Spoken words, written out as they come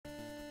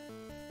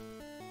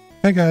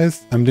Hey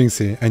guys, I'm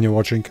DinXy and you're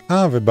watching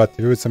But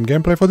with some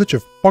gameplay footage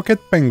of Pocket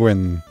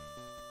Penguin.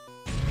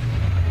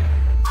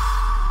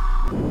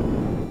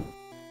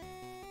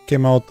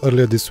 Came out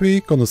earlier this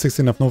week on the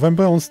 16th of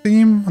November on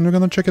Steam, and we're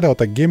gonna check it out,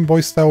 a Game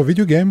Boy style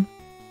video game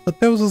that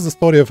tells us the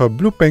story of a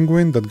blue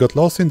penguin that got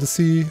lost in the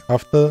sea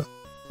after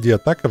the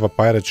attack of a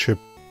pirate ship.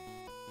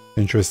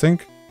 Interesting.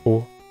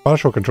 For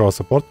partial controller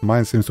support,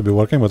 mine seems to be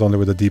working but only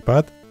with the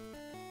D-pad.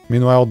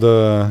 Meanwhile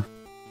the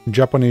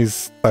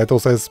Japanese title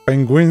says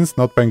penguins,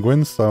 not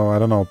penguins, so I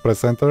don't know,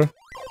 press enter.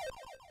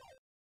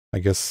 I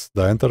guess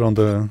the enter on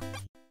the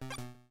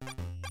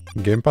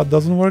gamepad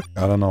doesn't work,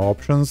 I don't know,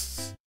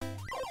 options.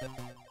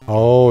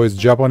 Oh, it's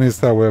Japanese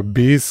style where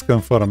bees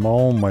confirm,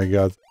 oh my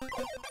god.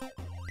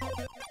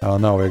 Oh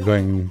no, we're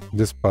going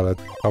this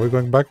palette. Are we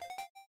going back?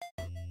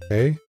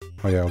 Okay.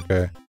 Oh yeah,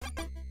 okay.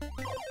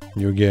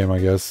 New game, I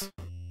guess.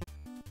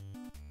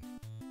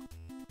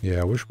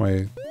 Yeah, I wish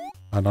my...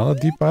 Another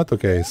D-pad?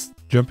 Okay,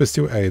 jump is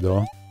still A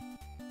though.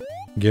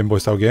 Game Boy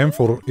style game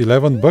for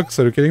 11 bucks,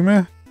 are you kidding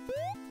me?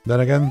 Then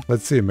again,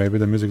 let's see, maybe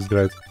the music's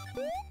great.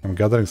 I'm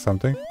gathering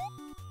something.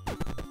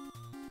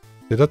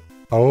 Did that?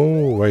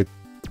 Oh, wait.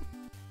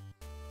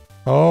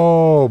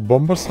 Oh,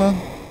 Bomberson?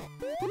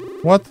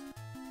 What?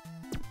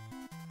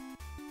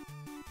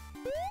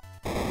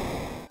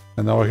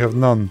 And now I have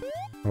none.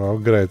 Well,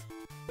 great.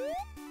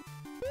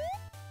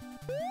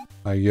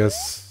 I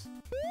guess...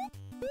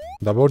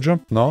 Double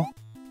jump? No?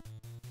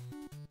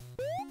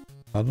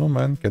 I don't know,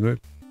 man. Can we...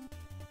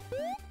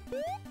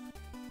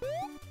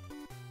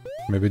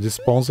 Maybe this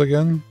spawns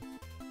again?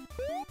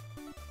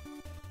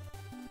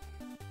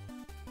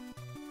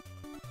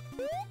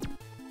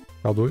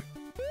 How do we...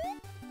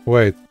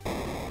 Wait.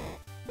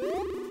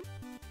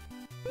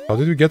 How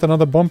did we get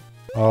another bomb?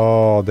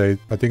 Oh, I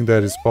think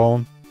they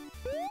respawn.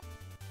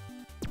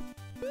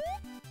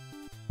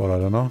 Or I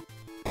don't know.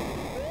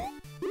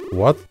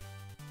 What?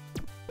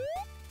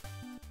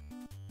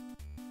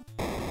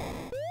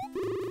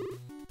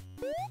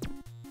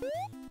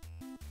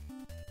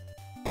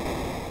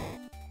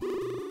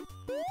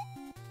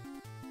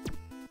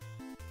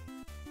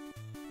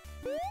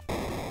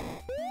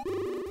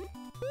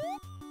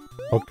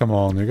 Oh, come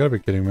on, you gotta be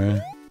kidding me.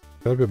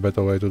 Gotta be a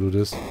better way to do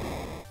this.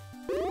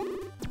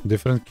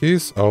 Different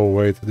keys? Oh,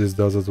 wait, this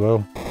does as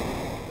well.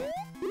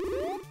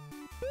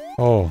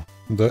 Oh,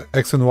 the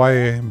X and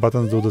Y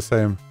buttons do the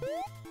same.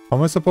 How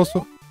am I supposed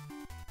to...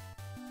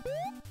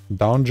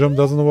 Down jump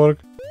doesn't work?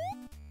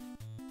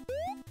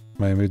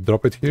 Maybe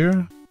drop it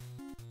here?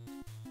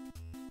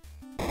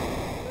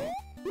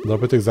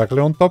 Drop it exactly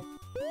on top?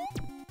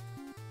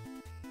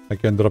 I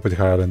can drop it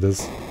higher than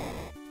this.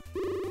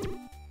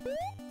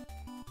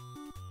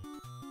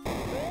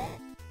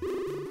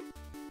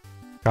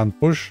 Can't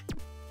push.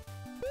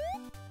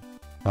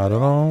 I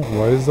don't know.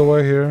 Where is the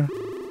way here?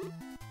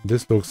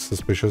 This looks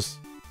suspicious.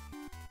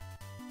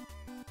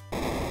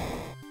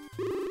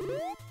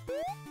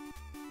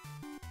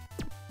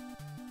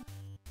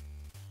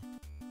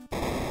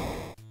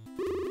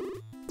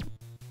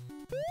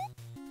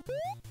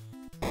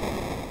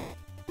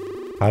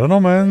 I don't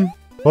know, man.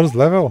 First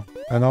level,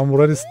 and I'm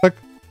already stuck.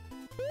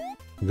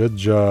 Good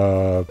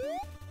job.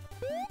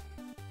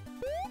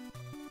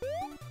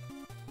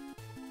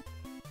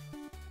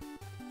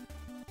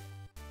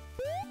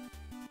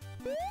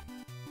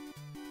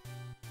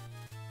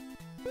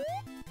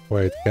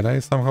 Wait, can I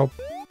somehow...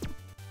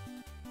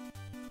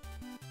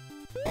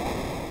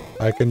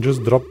 I can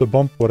just drop the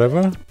bomb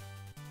wherever?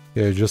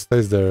 Yeah, it just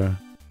stays there.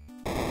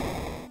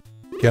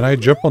 Can I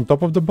jump on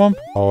top of the bomb?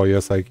 Oh,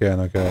 yes, I can.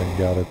 Okay,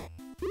 got it.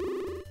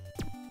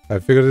 I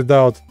figured it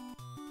out.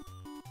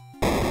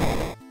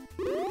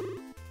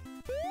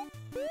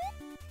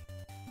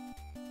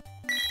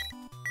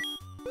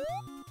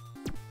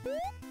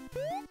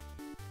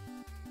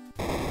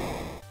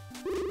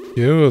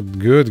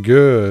 Good,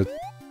 good.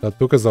 That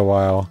took us a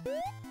while.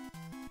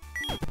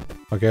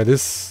 Okay,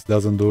 this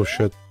doesn't do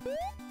shit.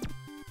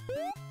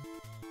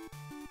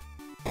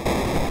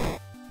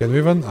 Can we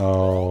even?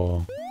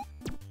 Oh.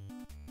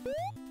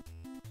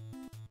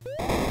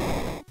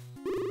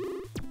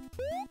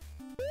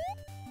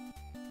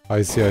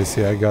 I see,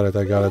 I got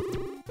it.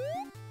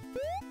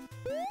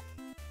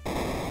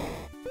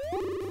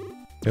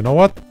 You know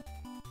what?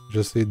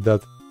 Just eat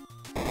that.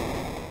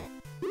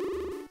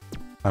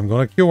 I'm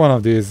gonna kill one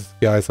of these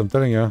guys, I'm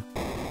telling you.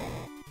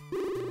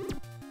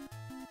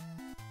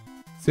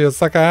 See you,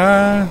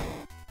 sucker!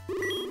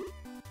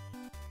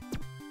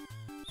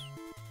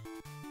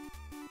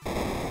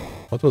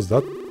 What was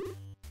that?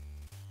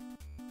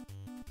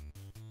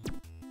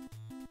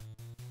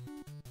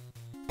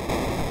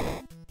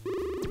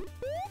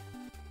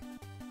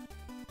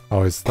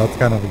 Oh, it's that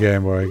kind of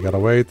game where you gotta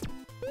wait.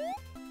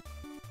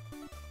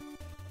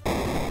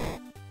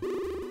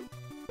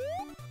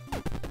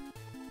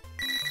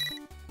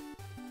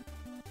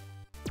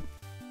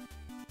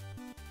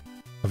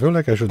 I feel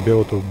like I should be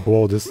able to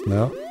blow this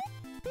now.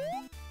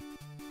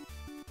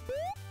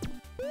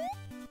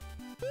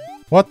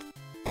 What?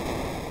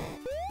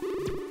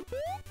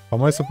 How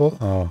am I supposed...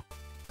 Oh.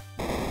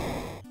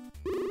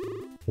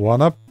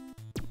 One up.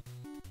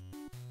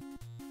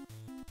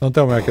 Don't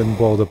tell me I can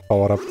blow the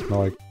power up. No,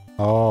 like,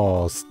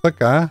 oh, stuck,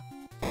 huh?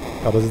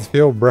 How does it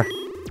feel, bruh?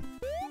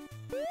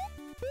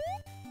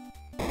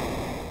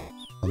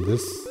 And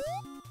this.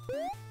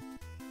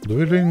 Do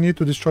we really need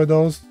to destroy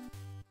those?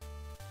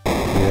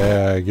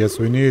 Yeah, I guess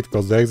we need,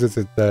 because the exit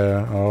is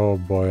there. Oh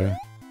boy.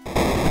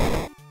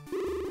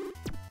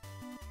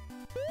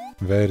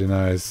 Very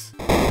nice.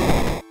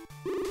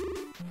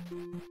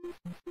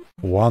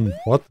 One.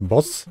 What?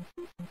 Boss?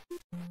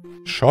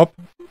 Shop?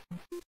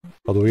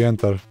 How do we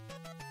enter?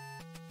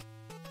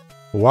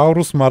 Wow,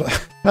 Rusmar.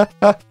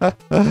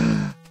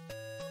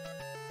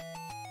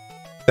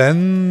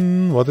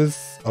 10. What is...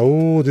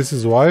 Oh, this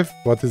is wife.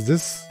 What is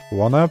this?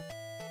 1 up?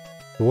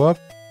 2 up?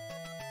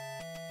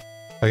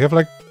 I have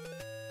like...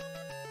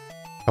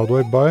 How do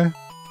I buy?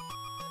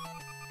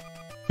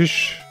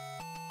 Fish.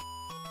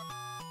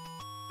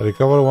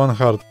 Recover 1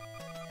 heart.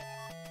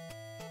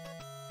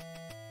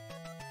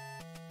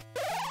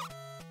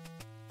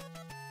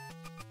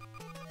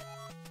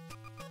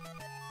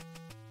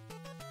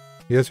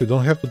 Yes, you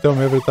don't have to tell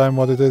me every time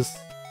what it is.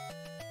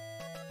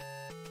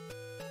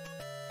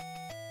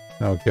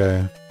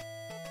 Okay.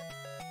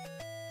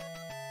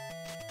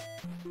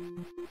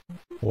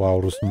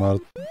 Wow,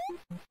 smart.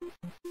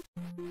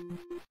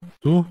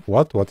 2?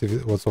 What? What is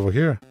it? What's over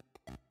here?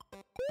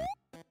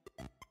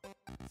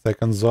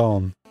 Second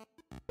zone.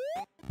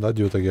 That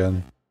dude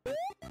again.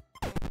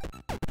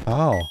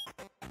 Ow.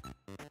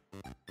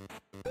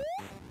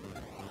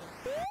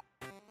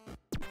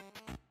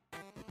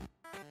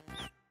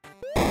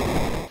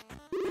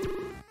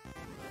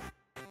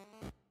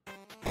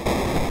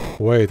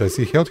 Wait, I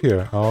see health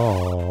here.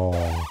 Oh.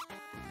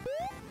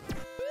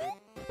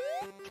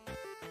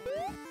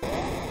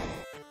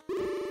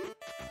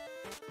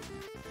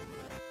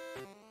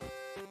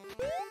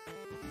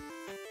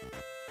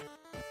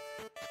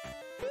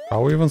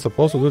 How are we even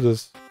supposed to do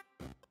this?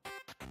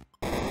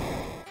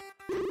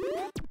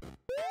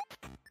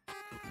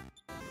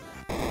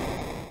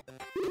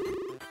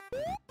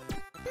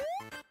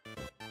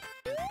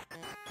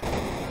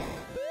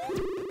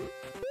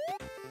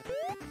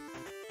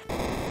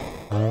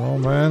 Oh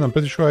man, I'm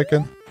pretty sure I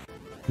can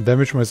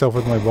damage myself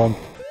with my bomb.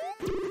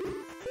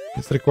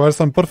 This requires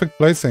some perfect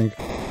placing.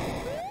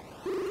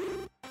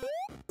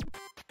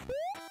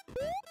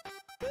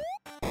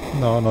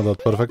 No, not that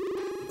perfect.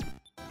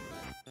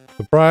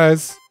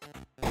 Surprise!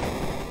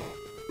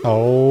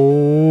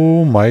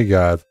 Oh my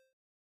god.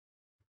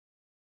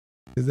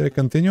 Is there a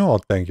continue? Oh,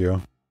 thank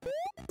you.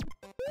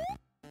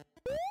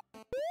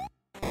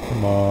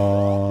 Come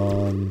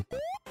on.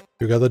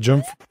 You gotta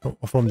jump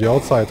from the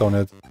outside on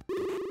it.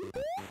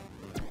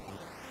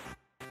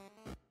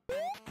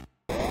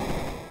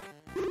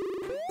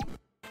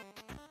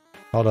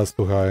 Oh, that's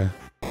too high.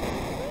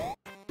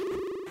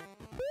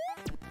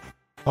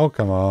 Oh,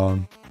 come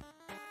on.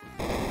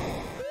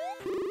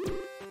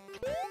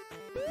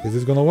 Is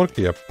this gonna work?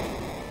 Yep.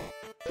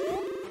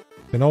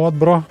 You know what,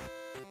 bro?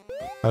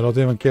 I don't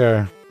even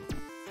care.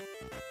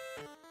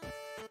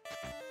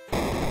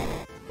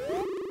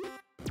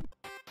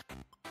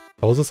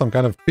 Those are some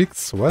kind of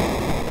pigs? What?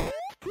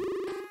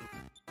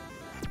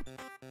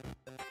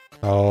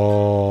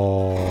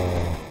 Oh.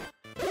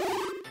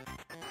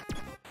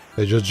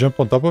 They just jump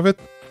on top of it?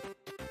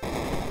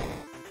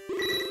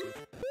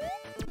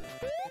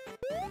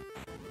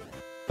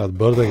 That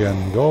bird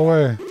again. Go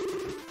away.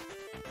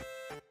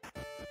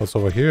 What's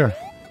over here?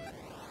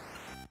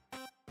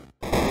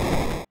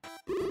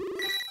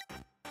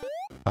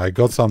 I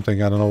got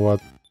something, I don't know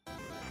what.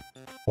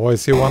 Oh, I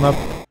see 1 up.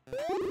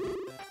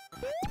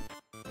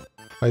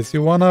 I see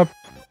 1 up.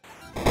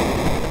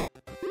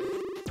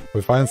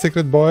 We find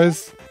secret,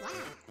 boys.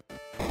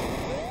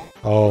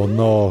 Oh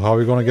no, how are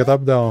we gonna get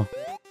up now?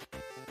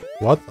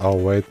 What? Oh,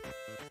 wait.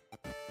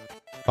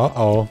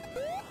 Uh-oh.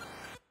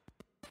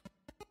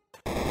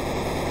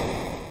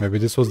 Maybe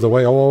this was the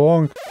way all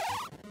along.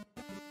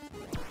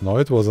 No,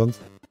 it wasn't.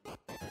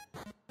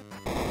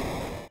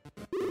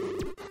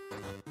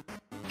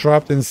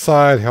 Trapped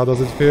inside, how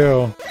does it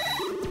feel?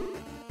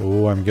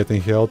 Oh, I'm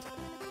getting healed.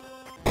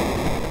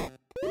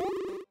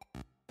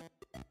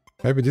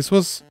 Maybe this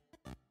was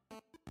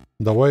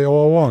the way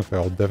all along.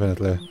 Oh,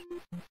 definitely.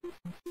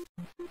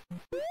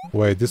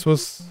 Wait, this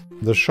was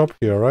the shop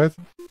here, right?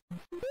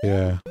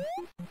 Yeah.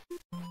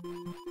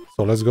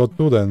 So let's go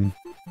to then.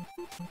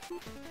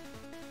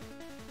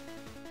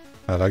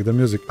 I like the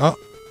music. Ah!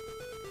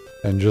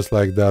 And just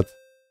like that.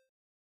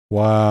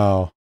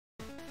 Wow.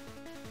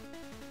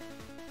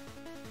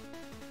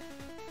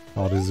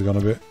 Oh, this is gonna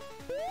be...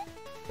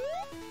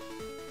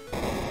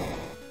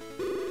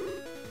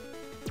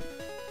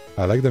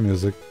 I like the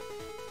music.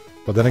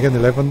 But then again,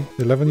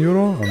 11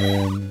 euro? I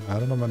mean, I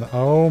don't know, man.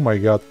 Oh my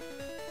god.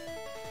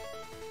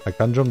 I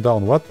can't jump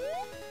down. What?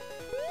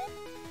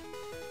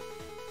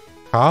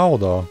 How,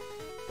 though?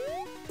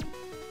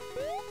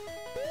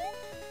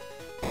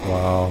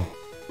 Wow.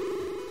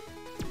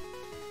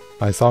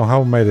 I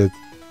somehow made it.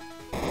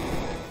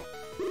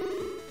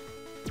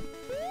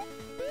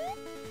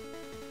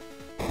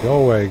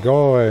 Go away,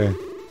 go away.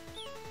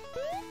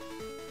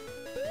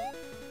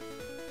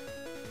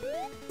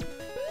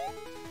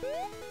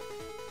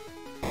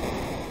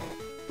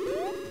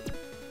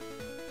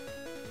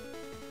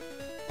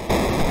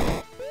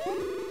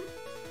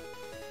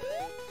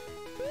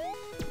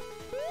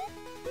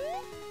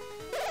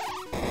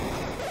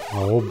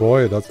 Oh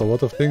boy, that's a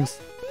lot of things.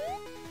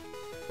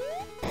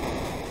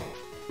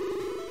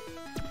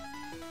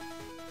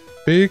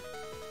 Peek.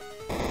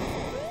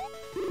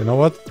 You know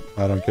what?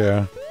 I don't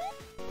care.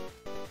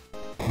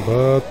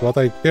 But what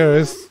I care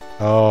is...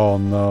 Oh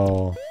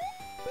no.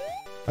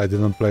 I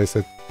didn't place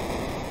it.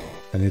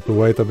 I need to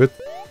wait a bit.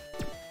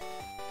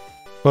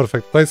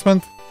 Perfect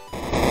placement.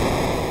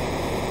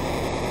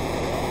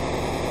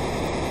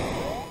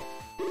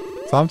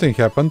 Something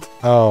happened.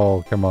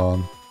 Oh, come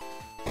on.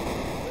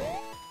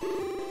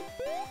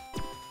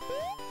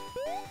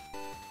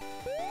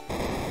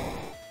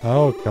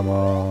 Oh, come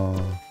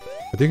on.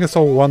 I think I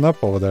saw one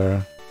up over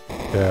there.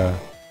 Yeah.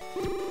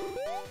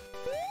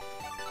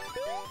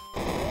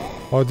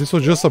 Oh, this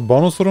was just a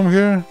bonus room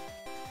here?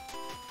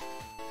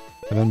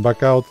 And then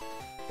back out.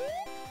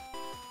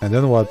 And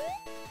then what?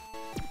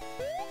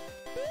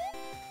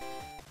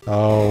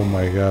 Oh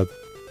my god.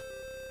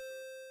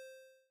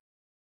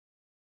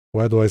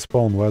 Where do I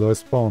spawn? Where do I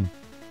spawn?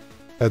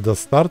 At the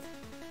start?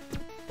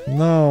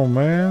 No,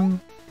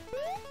 man.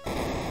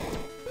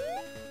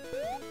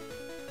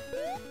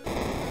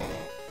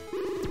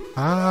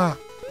 Ah.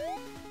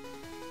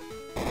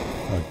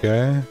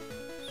 Okay.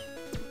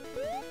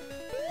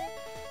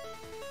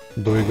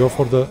 Do we go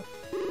for the...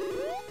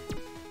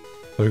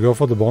 Do we go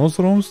for the bonus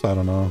rooms? I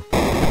don't know.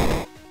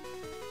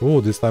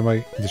 Ooh, this time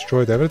I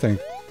destroyed everything.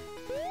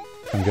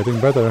 I'm getting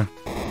better.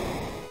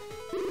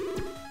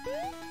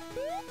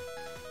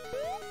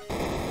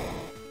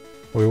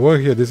 We were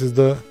here, this is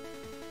the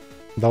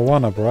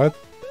one-up, right?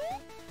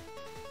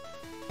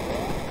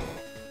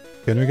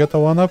 Can we get the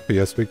one-up?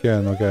 Yes, we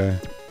can, okay.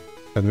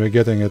 And we're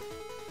getting it.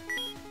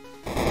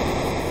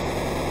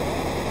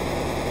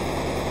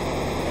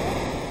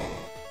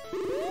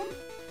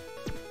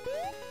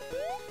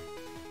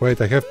 Wait,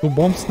 I have 2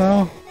 bombs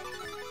now?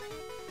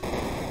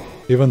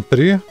 Even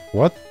 3?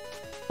 What?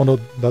 Oh no,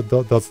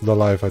 that's the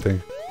life, I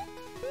think.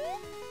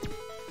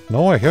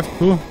 No, I have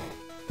 2.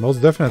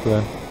 Most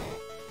definitely.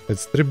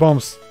 It's 3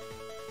 bombs.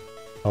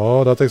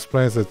 Oh, that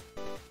explains it.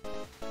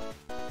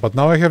 But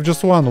now I have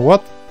just 1.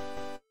 What?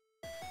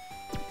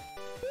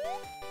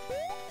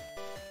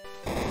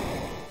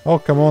 Oh,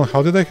 come on.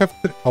 How did I have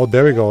 3? Oh,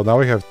 there we go. Now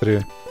we have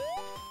 3.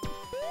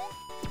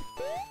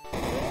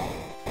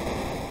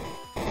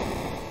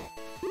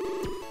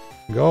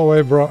 Go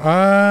away, bro.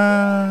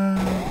 Ah!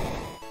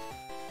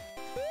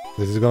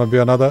 This is gonna be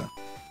another...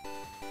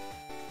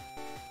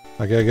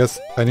 Okay, I guess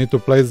I need to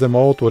place them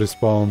all to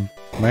respawn.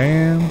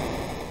 Man.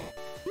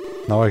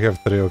 Now I have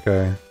 3,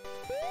 okay.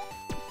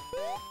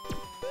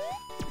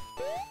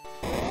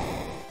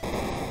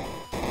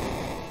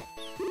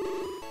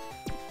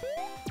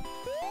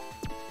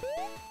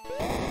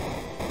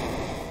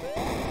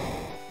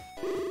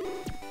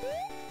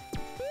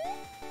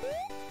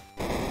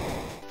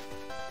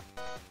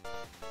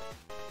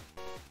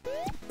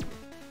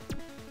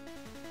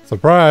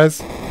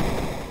 Surprise!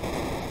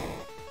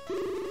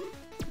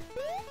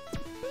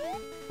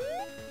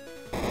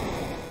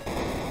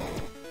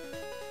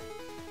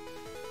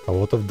 A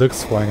lot of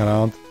ducks flying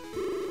around.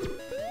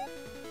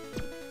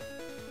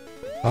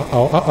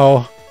 Uh-oh,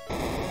 uh-oh!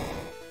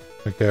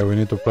 Okay, we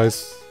need to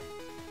place...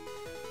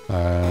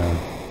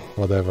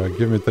 whatever,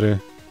 give me 3.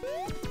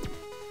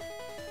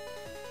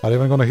 Are they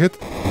even gonna hit?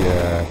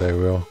 Yeah, they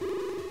will.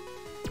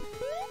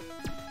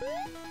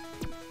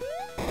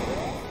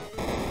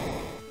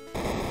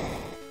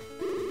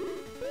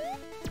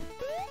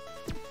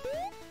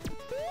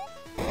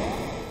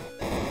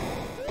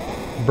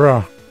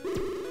 Bruh.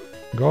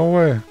 Go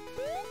away.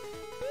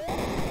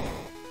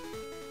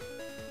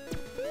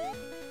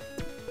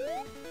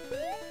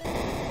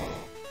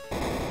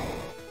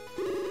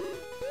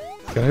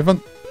 Can I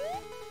even...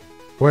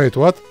 Wait,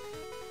 what?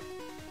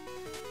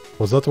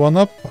 Was that one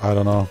up? I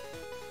don't know.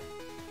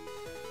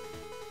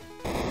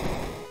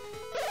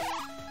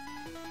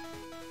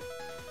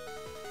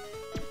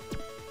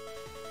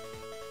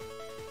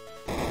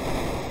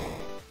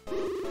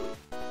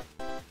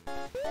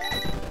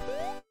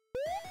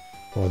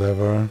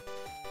 Whatever.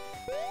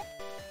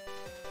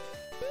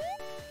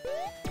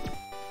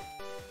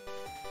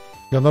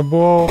 Gonna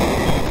blow.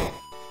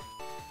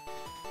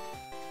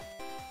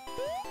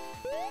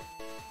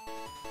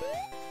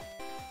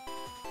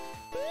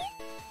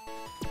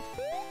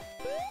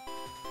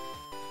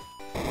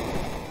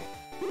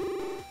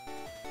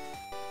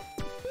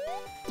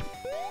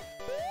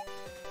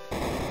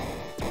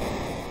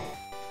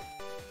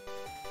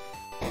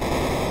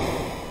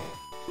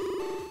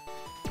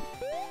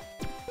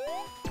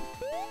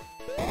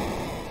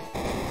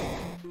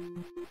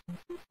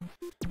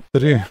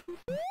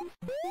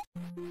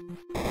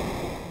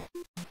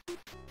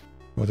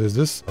 What is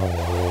this?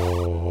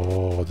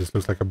 Oh, this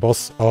looks like a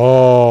boss.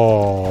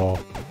 Oh,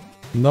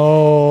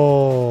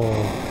 no.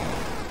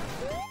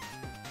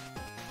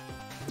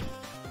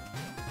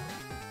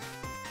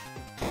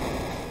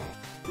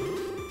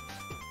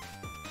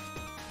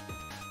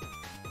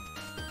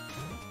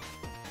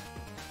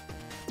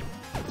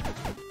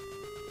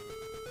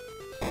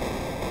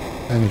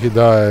 And he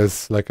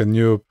dies like a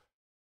noob.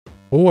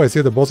 Oh, I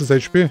see the boss's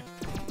HP.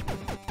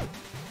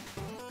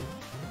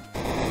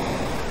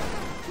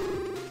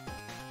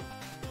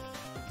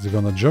 He's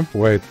gonna jump?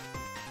 Wait.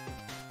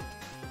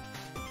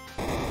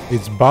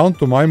 It's bound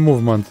to my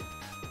movement.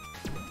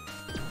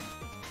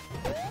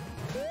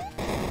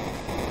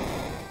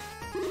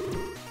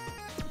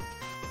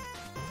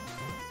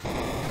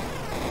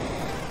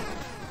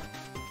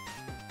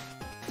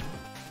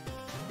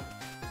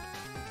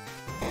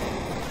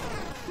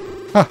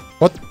 Ah,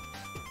 what?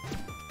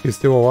 He's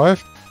still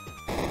alive?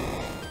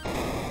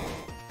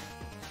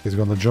 He's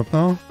gonna jump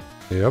now?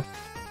 Yep.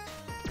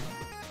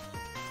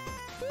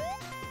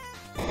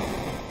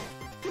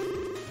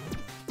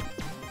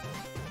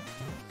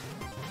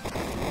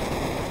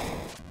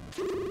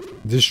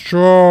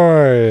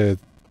 Destroyed!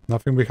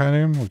 Nothing behind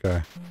him?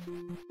 Okay.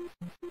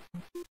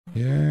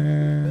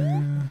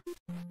 Yeah.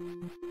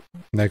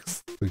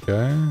 Next,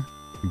 okay.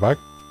 Back.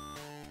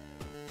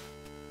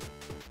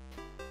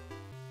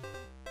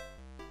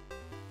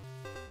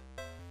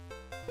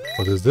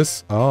 What is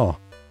this? Oh.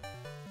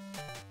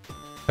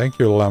 Thank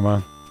you,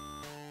 llama.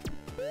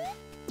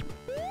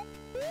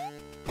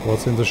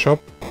 What's in the shop?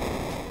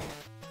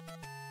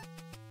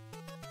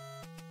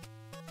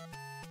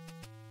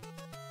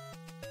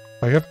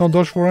 I have no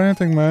dodge for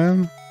anything,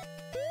 man.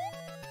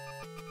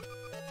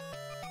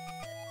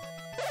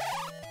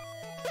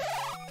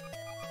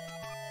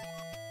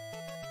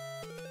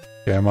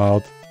 Okay, I'm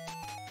out.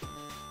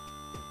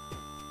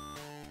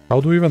 How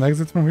do we even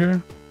exit from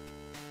here?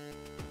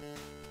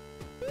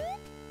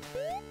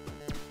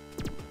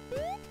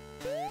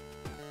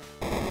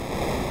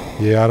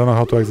 Yeah, I don't know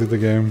how to exit the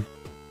game.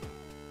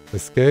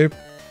 Escape,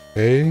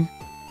 A,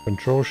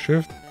 Control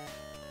Shift.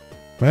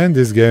 Man,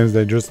 these games,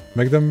 they just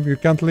make them, you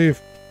can't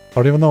leave. I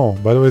don't even know.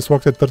 By the way, it's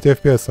worked at 30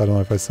 FPS. I don't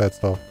know if I said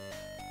so.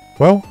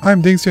 Well,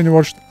 I'm DinXy and you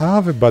watched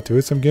everybody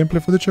with some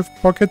gameplay footage of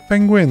Pocket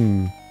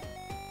Penguin.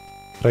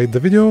 Rate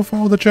the video,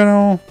 follow the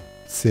channel.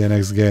 See you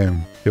next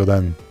game. Till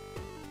then.